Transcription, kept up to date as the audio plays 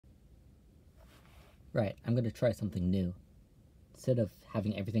Right, I'm gonna try something new. Instead of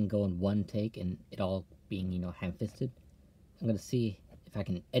having everything go in one take and it all being, ham-fisted, I'm gonna see if I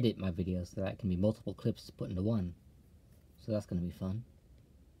can edit my videos so that it can be multiple clips put into one. So that's gonna be fun.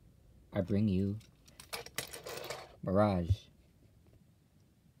 I bring you Mirage.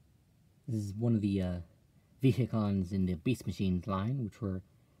 This is one of the Vehicons in the Beast Machines line, which were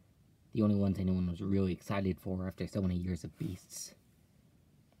the only ones anyone was really excited for after so many years of Beasts.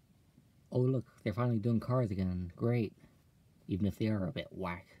 Oh look, they're finally doing cars again. Great. Even if they are a bit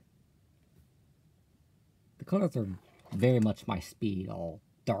whack. The colors are very much my speed, all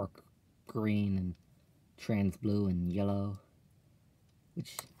dark green and trans blue and yellow.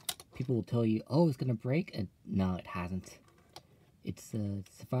 Which people will tell you, oh, it's gonna break, and no, it hasn't. It's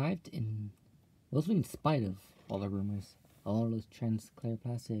survived mostly in spite of all the rumors. All those trans clear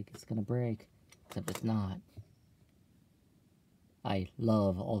plastic, it's gonna break, except it's not. I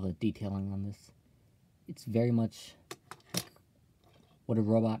love all the detailing on this. It's very much like what a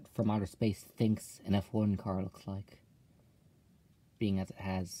robot from outer space thinks an F1 car looks like. Being as it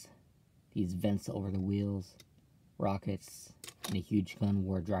has these vents over the wheels, rockets, and a huge gun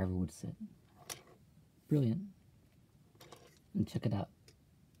where a driver would sit. Brilliant. And check it out.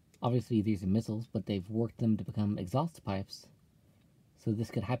 Obviously these are missiles, but they've worked them to become exhaust pipes. So this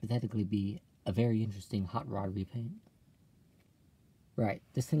could hypothetically be a very interesting hot rod repaint. Right,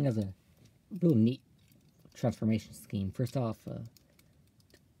 this thing has a real neat transformation scheme. First off,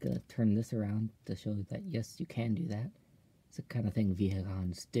 gonna turn this around to show that yes, you can do that. It's the kind of thing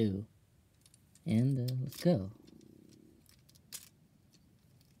Vehicons do. And let's go.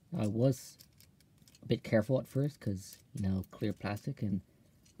 I was a bit careful at first because, clear plastic, and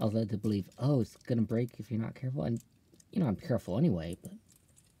I was led to believe, oh, it's gonna break if you're not careful. And, I'm careful anyway, but,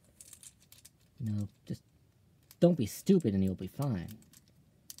 just don't be stupid and you'll be fine.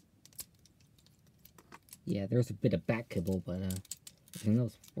 Yeah, there's a bit of back kibble, but everything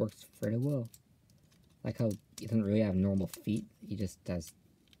else works pretty well. Like how he doesn't really have normal feet, he just has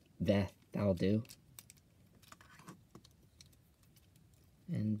that'll do.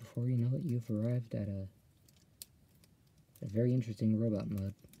 And before you know it, you've arrived at a very interesting robot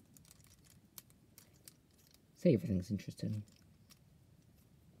mode. Say everything's interesting.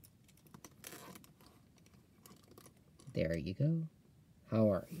 There you go.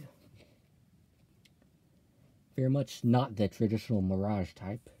 How are you? Very much not the traditional Mirage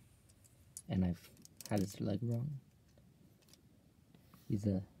type. And I've had his leg wrong.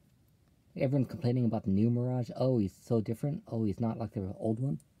 Everyone's complaining about the new Mirage. Oh, he's so different. Oh, he's not like the old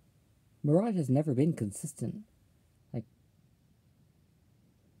one. Mirage has never been consistent. Like,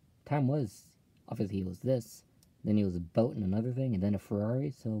 time was, obviously he was this, then he was a boat and another thing, and then a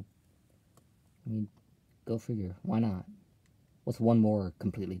Ferrari, so, I mean, go figure. Why not? What's one more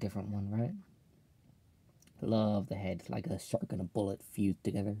completely different one, right? Love the head. It's like a shark and a bullet fused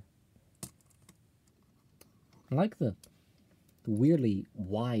together. I like the weirdly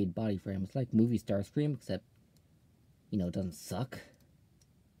wide body frame. It's like movie Starscream, except, it doesn't suck.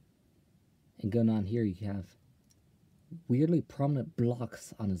 And going on here, you have weirdly prominent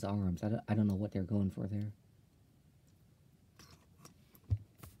blocks on his arms. I don't know what they're going for there.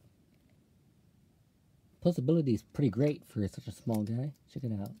 Pulsability is pretty great for such a small guy. Check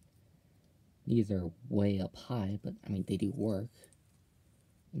it out. These are way up high, but, I mean, they do work.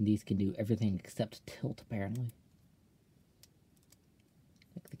 And these can do everything except tilt, apparently.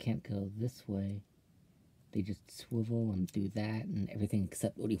 Like, they can't go this way. They just swivel and do that and everything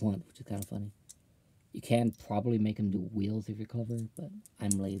except what you want, which is kind of funny. You can probably make them do wheels if you're clever, but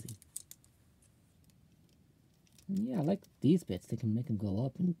I'm lazy. And yeah, I like these bits. They can make them go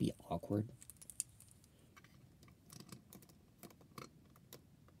up and be awkward.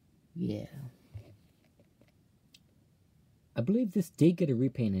 Yeah. I believe this did get a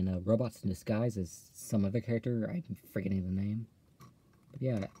repaint in Robots in Disguise as some other character. I'm forgetting the name. But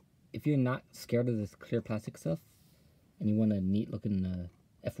yeah, if you're not scared of this clear plastic stuff, and you want a neat looking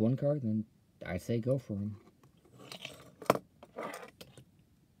F1 car, then I'd say go for them.